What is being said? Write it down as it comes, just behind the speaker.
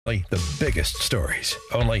Only the biggest stories,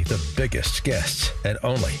 only the biggest guests, and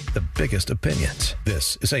only the biggest opinions.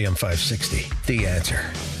 This is AM 560, The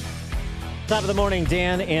Answer. Top of the morning,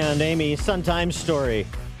 Dan and Amy. Sun-Times story.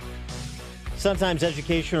 Sun-Times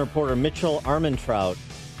education reporter Mitchell Armentrout,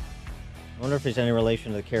 I wonder if he's any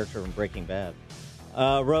relation to the character from Breaking Bad,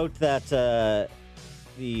 wrote that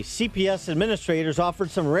the CPS administrators offered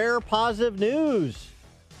some rare positive news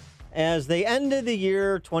as they ended the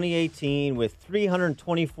year 2018 with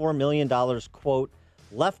 $324 million, quote,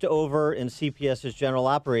 left over in CPS's general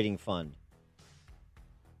operating fund.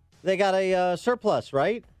 They got a surplus,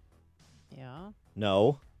 right? Yeah.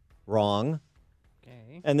 No. Wrong.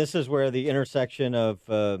 Okay. And this is where the intersection of,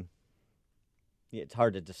 it's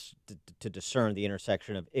hard to discern the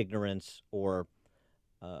intersection of ignorance or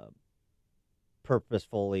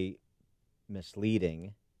purposefully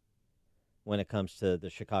misleading when it comes to the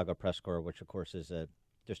Chicago Press Corps, which, of course, is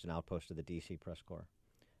just an outpost of the D.C. Press Corps.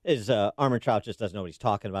 Armentrout just doesn't know what he's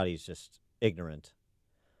talking about. He's just ignorant.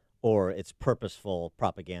 Or it's purposeful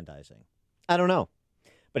propagandizing. I don't know.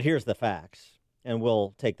 But here's the facts. And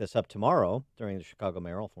we'll take this up tomorrow during the Chicago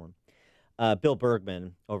Mayoral Forum. Bill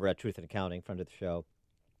Bergman over at Truth in Accounting, friend of the show,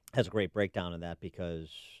 has a great breakdown on that because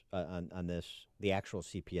on this, the actual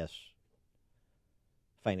CPS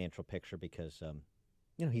financial picture, because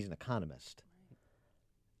he's an economist.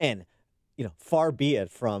 And, far be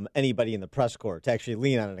it from anybody in the press corps to actually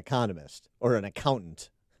lean on an economist or an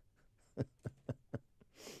accountant.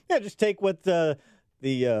 Yeah, just take what the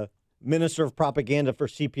Minister of Propaganda for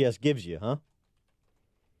CPS gives you, huh?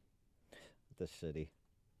 The city.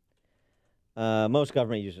 Most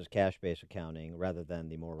government uses cash-based accounting rather than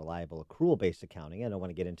the more reliable accrual-based accounting. I don't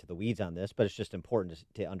want to get into the weeds on this, but it's just important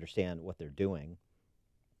to understand what they're doing.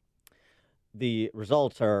 The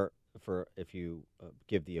results are, if you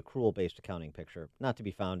give the accrual-based accounting picture, not to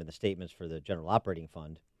be found in the statements for the general operating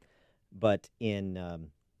fund, but in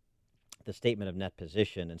the statement of net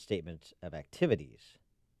position and statement of activities.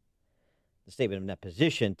 The statement of net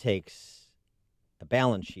position takes a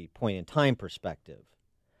balance sheet point-in-time perspective.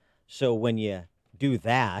 So when you do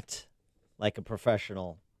that, like a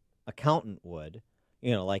professional accountant would,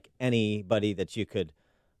 like anybody that you could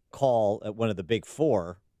call at one of the big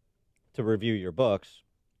four to review your books,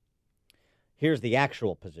 here's the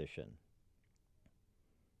actual position.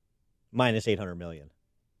 Minus $800 million.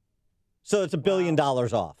 So it's $1 billion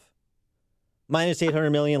off. Minus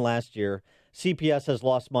 $800 million last year. CPS has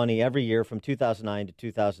lost money every year from 2009 to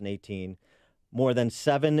 2018. More than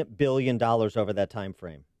 $7 billion over that time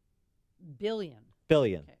frame. Billion.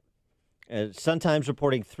 Okay. Sun-Times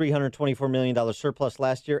reporting $324 million surplus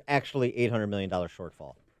last year, actually $800 million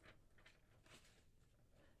shortfall.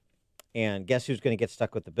 And guess who's going to get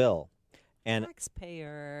stuck with the bill? And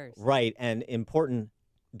taxpayers. Right, and important,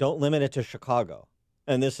 don't limit it to Chicago.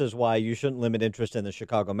 And this is why you shouldn't limit interest in the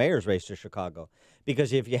Chicago mayor's race to Chicago.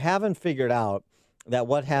 Because if you haven't figured out that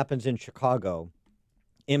what happens in Chicago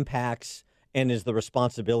impacts and is the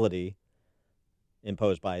responsibility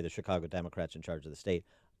imposed by the Chicago Democrats in charge of the state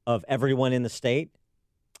of everyone in the state,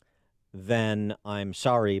 then I'm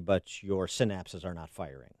sorry, but your synapses are not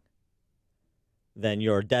firing. Then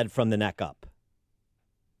you're dead from the neck up.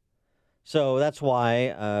 So that's why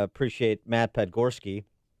I appreciate Matt Podgorski.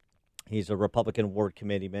 He's a Republican ward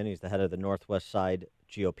committeeman. He's the head of the Northwest Side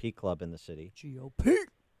GOP club in the city. GOP.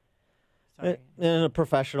 Sorry. And a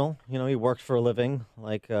professional. He works for a living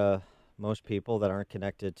like most people that aren't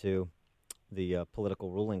connected to the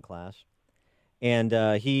political ruling class.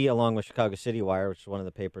 And he, along with Chicago City Wire, which is one of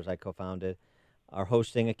the papers I co-founded, are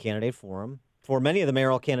hosting a candidate forum for many of the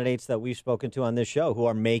mayoral candidates that we've spoken to on this show who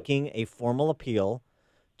are making a formal appeal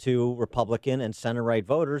to Republican and center-right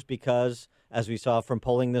voters because, as we saw from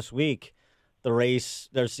polling this week, the race,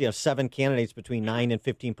 there's 7 candidates between 9 and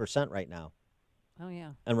 15% right now. Oh,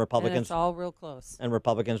 yeah. And Republicans, and it's all real close. And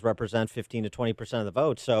Republicans represent 15 to 20% of the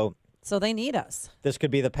vote. So they need us. This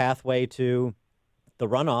could be the pathway to the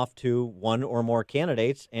runoff to one or more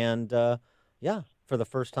candidates. And, for the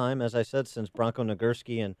first time, as I said, since Bronco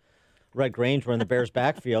Nagurski and Red Grange were in the Bears'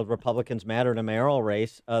 backfield, Republicans matter in a mayoral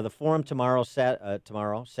race. The forum tomorrow,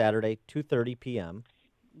 Saturday, 2:30 p.m.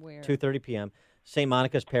 Where? 2:30 p.m. St.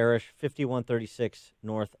 Monica's Parish, 5136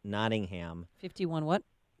 North Nottingham. 51 what?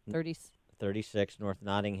 30? 36 North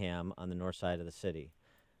Nottingham on the north side of the city.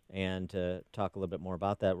 And to talk a little bit more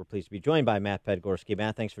about that, we're pleased to be joined by Matt Podgorski.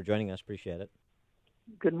 Matt, thanks for joining us. Appreciate it.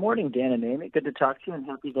 Good morning, Dan and Amy. Good to talk to you and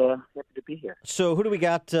happy to be here. So who do we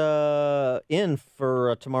got in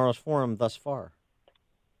for tomorrow's forum thus far?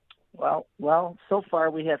 Well, so far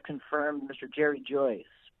we have confirmed Mr. Jerry Joyce,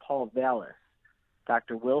 Paul Vallis,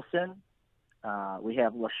 Dr. Wilson. We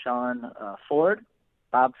have LaShawn Ford,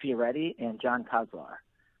 Bob Fioretti and John Kozlar.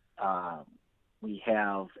 We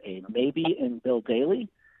have a maybe in Bill Daley,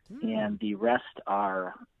 and the rest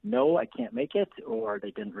are no, I can't make it, or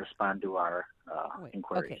they didn't respond to our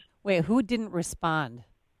inquiries. Okay. Wait, who didn't respond?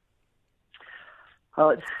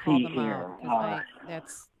 Let's Call see them here. out, 'cause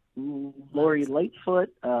that's Lori Lightfoot,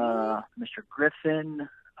 Mr. Griffin,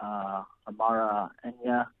 Amara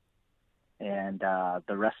Enya, and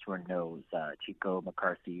the rest were no's. Chico,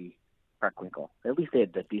 McCarthy, Breckwinkle. At least they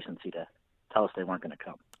had the decency to tell us they weren't going to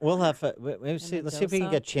come. We'll have maybe see. Let's see if we can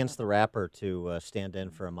Mendoza? get Chance the Rapper to stand in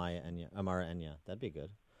for Amara Enya. That'd be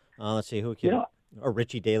good. Let's see who can. Or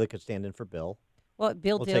Richie Daly could stand in for Bill. Well,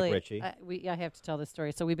 Bill We'll Daly. take Richie. I have to tell this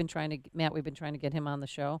story. So we've been trying to get him on the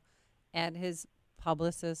show, and his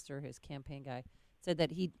publicist or his campaign guy said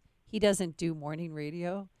that he doesn't do morning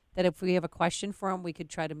radio. That if we have a question for him, we could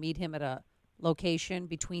try to meet him at a location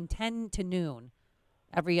between 10 to noon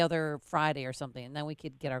every other Friday or something, and then we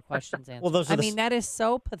could get our questions answered. Well, those are that is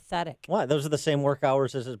so pathetic. What? Those are the same work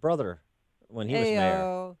hours as his brother when he was mayor.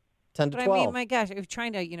 Ayo. 10 to But 12. I mean, my gosh, if you're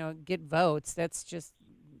trying to, get votes, that's just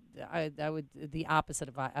I would the opposite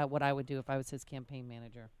of what I would do if I was his campaign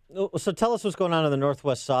manager. So tell us what's going on the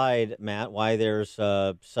Northwest Side, Matt, why there's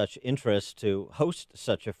such interest to host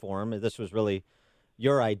such a forum. This was really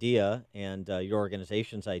your idea and your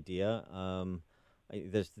organization's idea.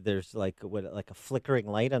 There's like a flickering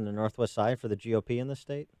light on the Northwest Side for the GOP in the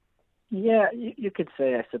state? Yeah, you could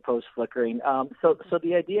say, I suppose, flickering. So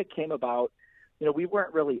the idea came about, we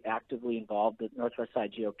weren't really actively involved with Northwest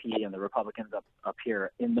Side GOP and the Republicans up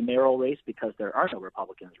here in the mayoral race because there are no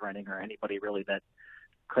Republicans running or anybody really that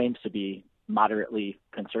claims to be moderately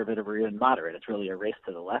conservative or even moderate. It's really a race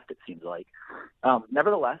to the left, it seems like.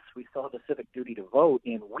 Nevertheless, we still have a civic duty to vote,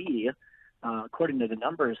 and we, according to the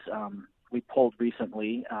numbers we polled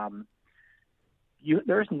recently,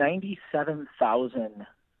 there's 97,000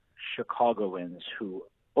 Chicagoans who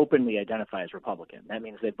openly identify as Republican. That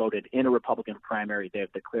means they voted in a Republican primary. They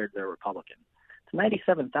have declared they're Republican. It's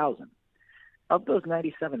 97,000. Of those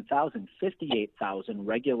 97,000, 58,000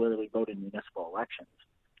 regularly vote in municipal elections.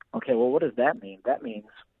 Okay, well, what does that mean? That means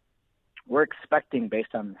we're expecting,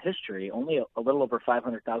 based on history, only a little over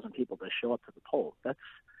 500,000 people to show up to the polls. That's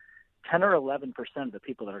 10 or 11% of the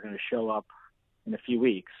people that are going to show up in a few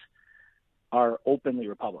weeks are openly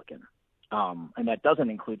Republican. And that doesn't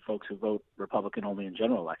include folks who vote Republican only in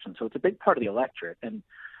general elections. So it's a big part of the electorate. And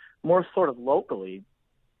more sort of locally,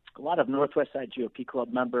 a lot of Northwest Side GOP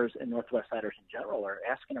Club members and Northwest Siders in general are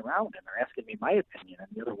asking around, and they're asking me my opinion and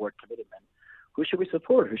the other ward committeemen. Who should we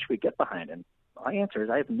support? Who should we get behind? And my answer is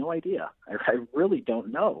I have no idea. I really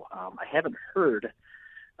don't know. I haven't heard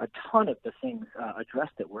a ton of the things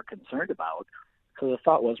addressed that we're concerned about. So the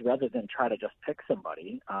thought was, rather than try to just pick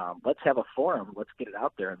somebody, let's have a forum. Let's get it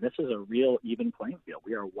out there. And this is a real even playing field.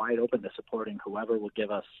 We are wide open to supporting whoever will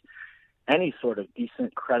give us any sort of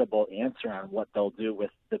decent, credible answer on what they'll do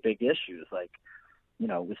with the big issues. Like,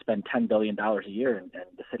 we spend $10 billion a year in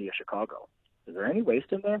the city of Chicago. Is there any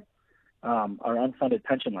waste in there? Our unfunded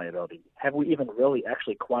pension liability. Have we even really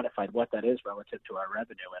actually quantified what that is relative to our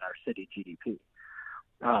revenue and our city GDP?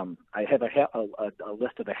 I have a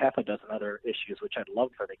list of a half a dozen other issues which I'd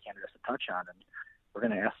love for the candidates to touch on, and we're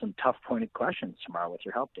going to ask some tough, pointed questions tomorrow with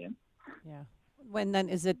your help, Dan. Yeah. When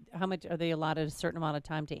then how much are they allotted a certain amount of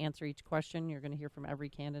time to answer each question? You're going to hear from every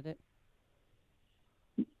candidate?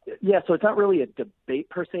 Yeah, so it's not really a debate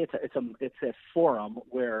per se. It's a forum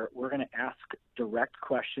where we're going to ask direct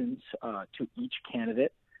questions to each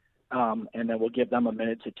candidate, and then we'll give them a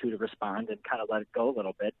minute to two to respond and kind of let it go a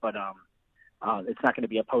little bit. But it's not going to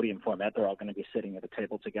be a podium format. They're all going to be sitting at a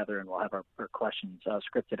table together, and we'll have our questions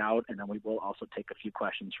scripted out, and then we will also take a few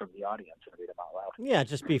questions from the audience and read them out loud. Yeah,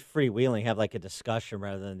 just be freewheeling, have like a discussion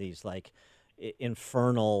rather than these like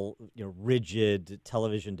infernal, rigid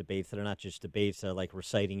television debates that are not just debates, they're like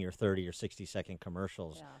reciting your 30 or 60-second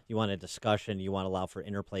commercials. Yeah. You want a discussion, you want to allow for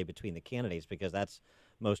interplay between the candidates because that's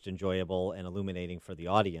most enjoyable and illuminating for the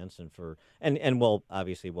audience and we'll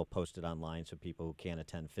post it online so people who can't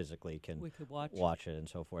attend physically can watch it and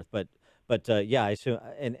so forth. But yeah, I assume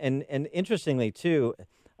and interestingly too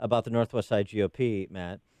about the Northwest Side GOP,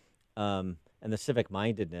 Matt, and the civic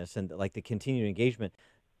mindedness and like the continued engagement.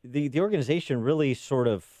 The organization really sort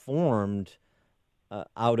of formed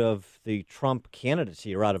out of the Trump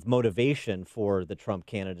candidacy or out of motivation for the Trump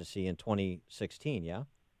candidacy in 2016, yeah?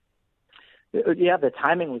 Yeah, the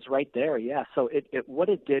timing was right there, yeah. So what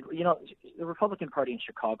it did, the Republican Party in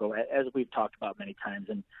Chicago, as we've talked about many times,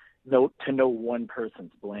 and to no one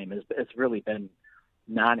person's blame, has really been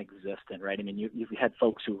non-existent, right? I mean, you've had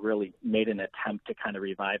folks who really made an attempt to kind of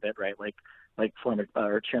revive it, right? Like like former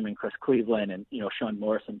or Chairman Chris Cleveland and Sean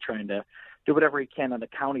Morrison trying to do whatever he can on the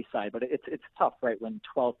county side. But it's tough, right, when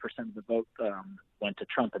 12% of the vote went to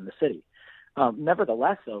Trump in the city.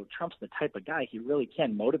 Nevertheless, though, Trump's the type of guy, he really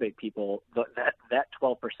can motivate people, that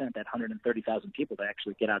 12%, that 130,000 people, to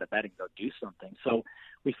actually get out of bed and go do something. So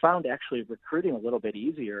we found actually recruiting a little bit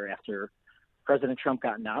easier after President Trump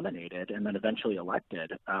got nominated and then eventually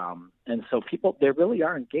elected. And so people, they really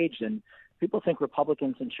are engaged. And people think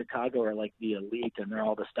Republicans in Chicago are like the elite and they're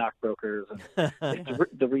all the stockbrokers. And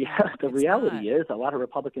the reality is a lot of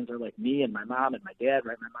Republicans are like me and my mom and my dad,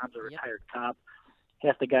 right? My mom's a retired cop.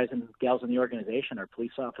 Half the guys and gals in the organization are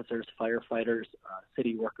police officers, firefighters,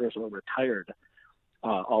 city workers, or retired,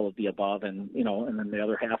 all of the above, and then the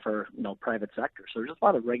other half are private sector. So there's a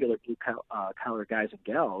lot of regular blue collar guys and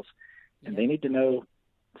gals, and they need to know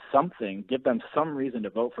something, give them some reason to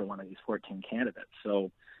vote for one of these 14 candidates. So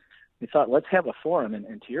we thought, let's have a forum,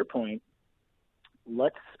 and to your point,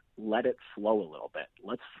 let's let it flow a little bit.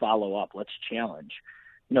 Let's follow up. Let's challenge.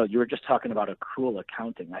 You were just talking about accrual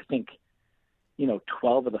accounting. I think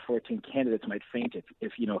 12 of the 14 candidates might faint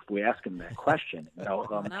if we ask him that question.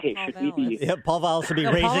 Hey, should we be? Yeah, Paul Vallis will be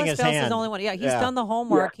raising his hand. Is the only one. Yeah, he's done the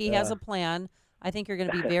homework. He has a plan. I think you're going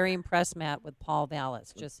to be very impressed, Matt, with Paul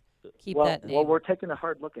Vallis. Just keep that name. Well, we're taking a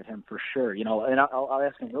hard look at him for sure. And I'll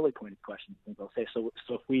ask him really pointed questions. And they'll say, so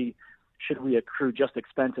if should we accrue just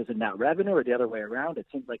expenses and not revenue, or the other way around? It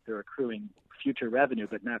seems like they're accruing future revenue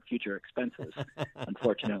but not future expenses,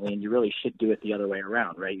 unfortunately. And you really should do it the other way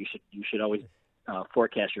around, right? You should always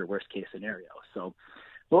forecast your worst case scenario. So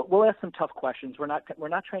we'll ask some tough questions. We're not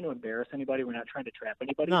trying to embarrass anybody. We're not trying to trap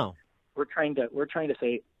anybody. No. We're trying to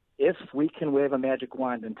say, if we can wave a magic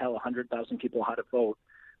wand and tell 100,000 people how to vote,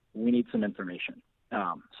 we need some information.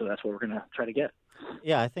 So that's what we're going to try to get.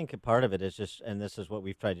 Yeah, I think a part of it is just, and this is what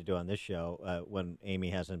we've tried to do on this show when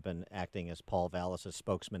Amy hasn't been acting as Paul Vallis'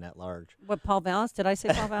 spokesman at large. What, Paul Vallis? Did I say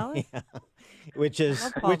Paul Vallis? Yeah. Which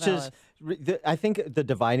is, I think the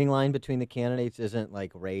dividing line between the candidates isn't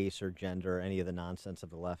like race or gender or any of the nonsense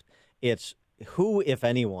of the left. It's who, if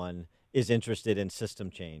anyone, is interested in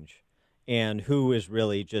system change and who is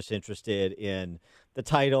really just interested in the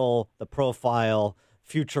title, the profile,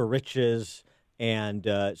 future riches, and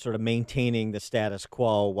sort of maintaining the status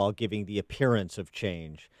quo while giving the appearance of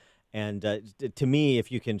change. And to me,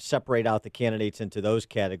 if you can separate out the candidates into those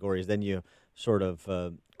categories, then you sort of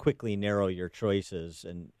quickly narrow your choices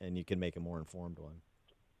and you can make a more informed one.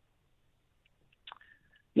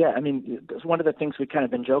 Yeah, I mean, one of the things we've kind of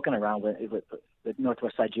been joking around with the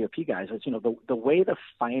Northwest Side GOP guys is, the way the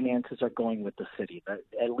finances are going with the city,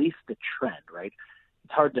 at least the trend, right?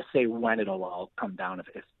 It's hard to say when it'll all come down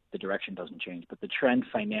if the direction doesn't change, but the trend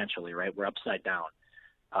financially, right, we're upside down.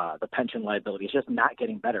 The pension liability is just not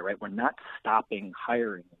getting better, right? We're not stopping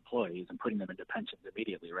hiring employees and putting them into pensions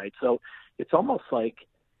immediately, right? So it's almost like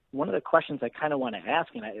one of the questions I kind of want to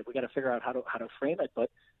ask, and we got to figure out how to frame it, but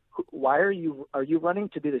why are you running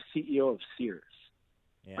to be the CEO of Sears?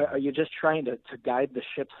 Yeah. Are you just trying to guide the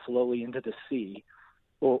ship slowly into the sea?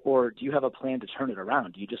 Or do you have a plan to turn it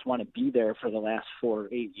around? Do you just want to be there for the last 4 or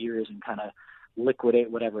 8 years and kind of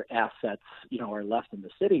liquidate whatever assets are left in the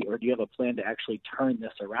city, or do you have a plan to actually turn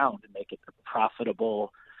this around and make it a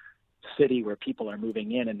profitable city where people are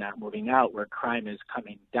moving in and not moving out, where crime is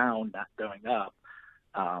coming down, not going up?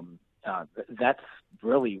 That's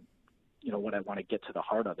really what I want to get to the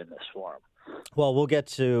heart of in this forum. Well, we'll get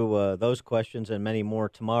to those questions and many more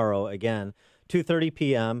tomorrow. Again, 2:30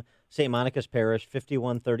 p.m., St. Monica's Parish,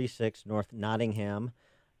 5136 North Nottingham,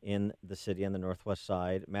 in the city on the Northwest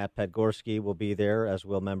Side. Matt Podgorski will be there, as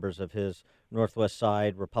will members of his Northwest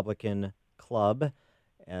Side Republican Club,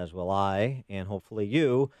 as will I, and hopefully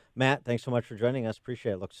you. Matt, thanks so much for joining us.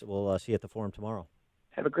 Appreciate it. We'll see you at the forum tomorrow.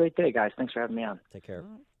 Have a great day, guys. Thanks for having me on. Take care.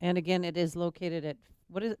 And again, it is located at,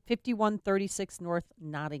 5136 North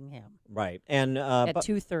Nottingham. Right. And at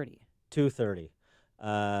 2:30. 2:30.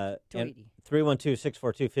 280.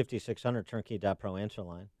 312-642-5600, turnkey.pro answer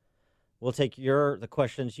line. We'll take the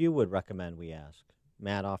questions you would recommend we ask.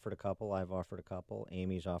 Matt offered a couple. I've offered a couple.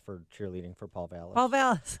 Amy's offered cheerleading for Paul Vallis. Paul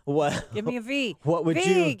Vallis. What? Give me a V. What would give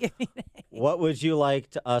me an A. What would you like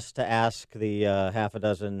us to ask the half a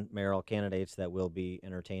dozen mayoral candidates that we'll be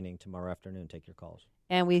entertaining tomorrow afternoon? Take your calls.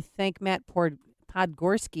 And we thank Matt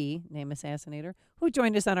Podgorski, name assassinator, who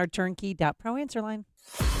joined us on our turnkey.pro answer line.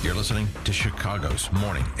 You're listening to Chicago's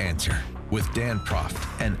Morning Answer with Dan Proft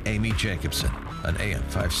and Amy Jacobson on AM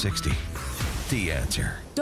 560. The Answer.